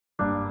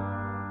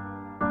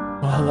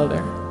Well, hello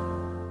there.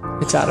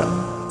 It's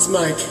Adam. It's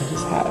Mike. I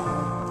just had it.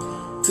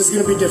 This is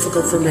going to be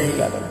difficult for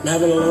me. I'm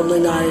having a lonely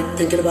night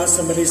thinking about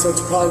somebody, so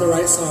it's probably the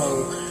right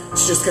song.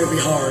 It's just going to be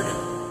hard.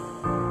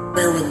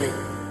 Bear with me.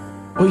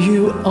 Well,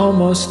 you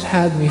almost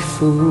had me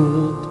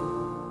fooled.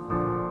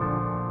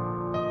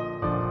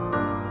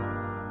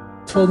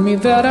 Told me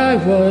that I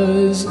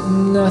was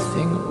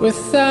nothing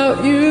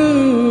without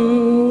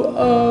you.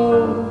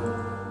 Oh,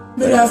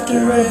 but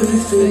after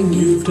everything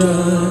you've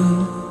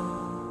done,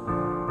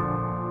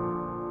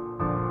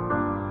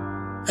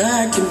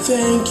 I can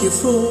thank you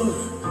for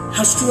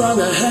how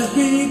strong I have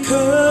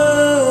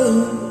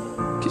become.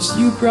 'Cause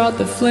you brought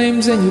the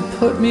flames and you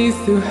put me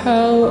through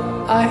hell.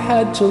 I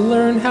had to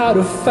learn how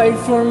to fight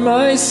for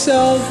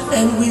myself.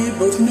 And we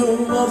both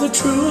know all the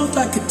truth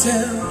I could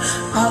tell.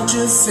 I'll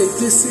just say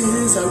this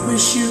is, I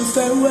wish you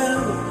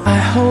farewell. I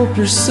hope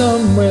you're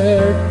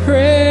somewhere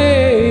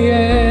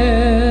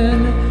praying,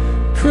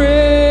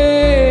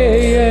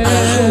 praying. I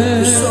hope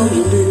your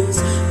soul is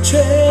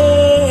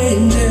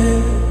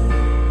changing,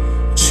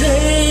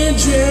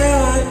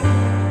 changing.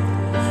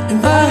 And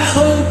I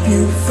hope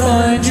you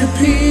find your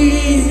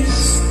peace,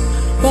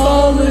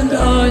 falling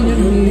on your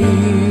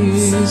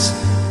knees,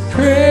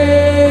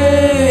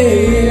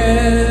 praying.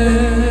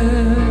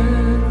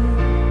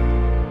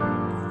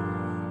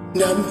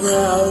 And I'm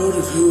proud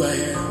of who I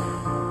am.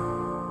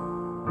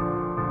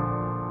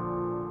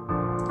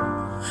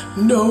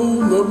 No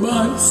more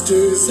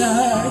monsters, I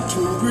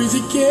can breathe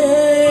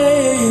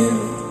again.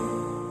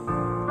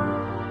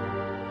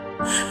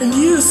 And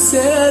you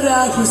said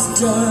I was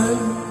done.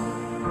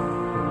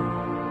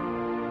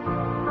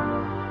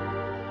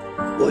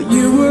 Well,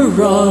 you were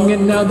wrong,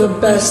 and now the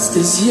best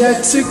is yet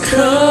to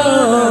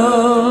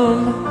come.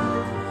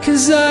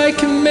 'Cause I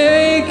can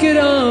make it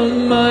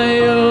on my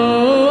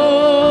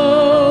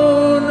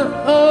own.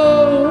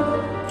 Oh,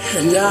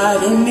 And I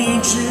don't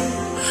need you.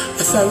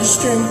 I found a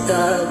strength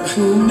I've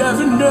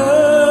never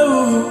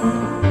known.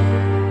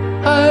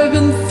 I've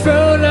been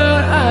thrown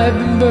out, I've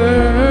been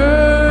burned.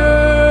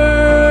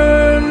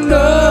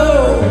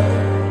 Oh,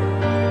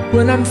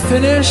 when I'm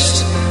finished,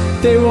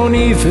 they won't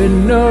even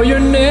know your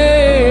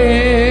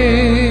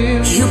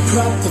name. You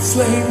brought the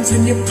flames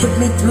and you put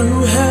me through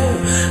hell.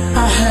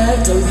 I had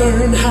to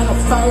learn how to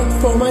fight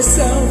for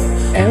myself.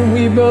 And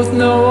we both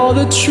know all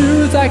the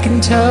truth I can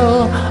tell.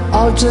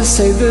 I'll just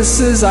say this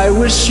is, I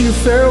wish you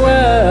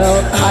farewell.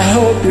 I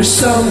hope you're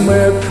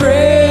somewhere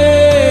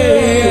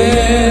praying,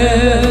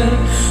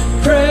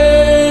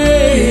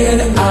 praying.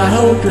 I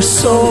hope your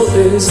soul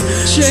is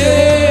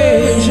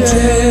changing,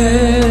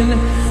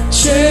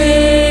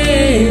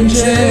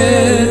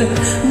 changing.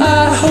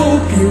 I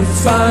hope you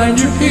find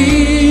your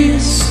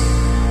peace,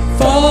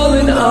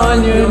 falling on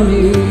your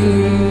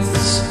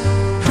knees,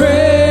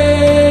 praying.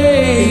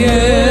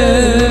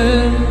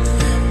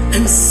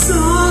 And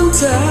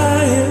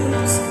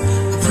sometimes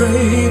I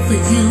pray for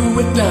you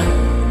at night.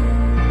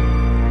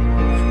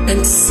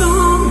 And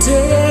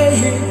someday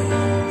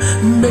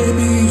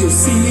maybe you'll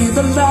see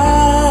the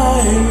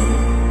light.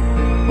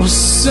 Well,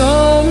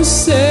 some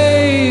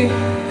say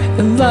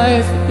in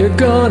life you're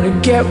gonna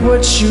get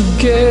what you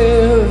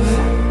give,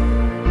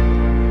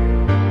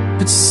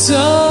 but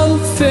some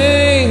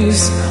things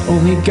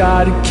only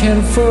God can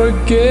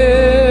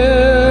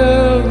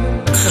forgive.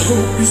 I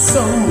hope you're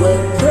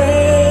somewhere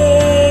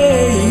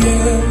praying,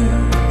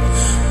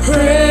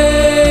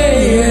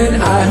 Praying,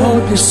 I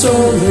hope your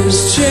soul is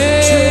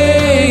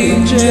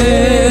changing,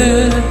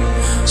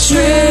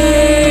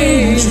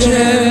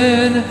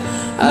 changing.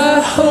 I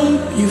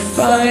hope you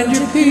find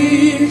your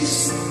peace,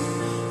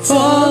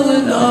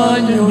 falling on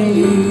your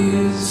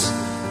knees,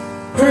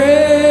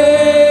 praying.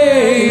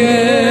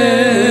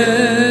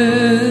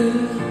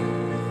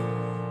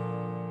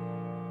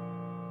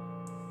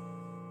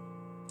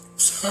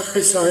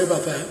 Sorry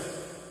about that.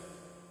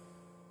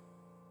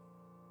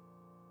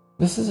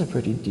 This is a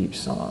pretty deep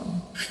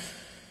song.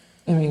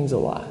 It means a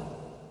lot.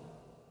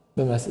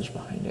 The message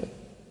behind it.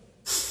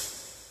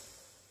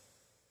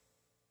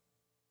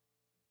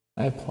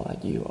 I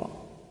applaud you all.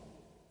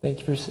 Thank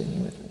you for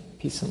singing with me.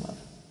 Peace and love.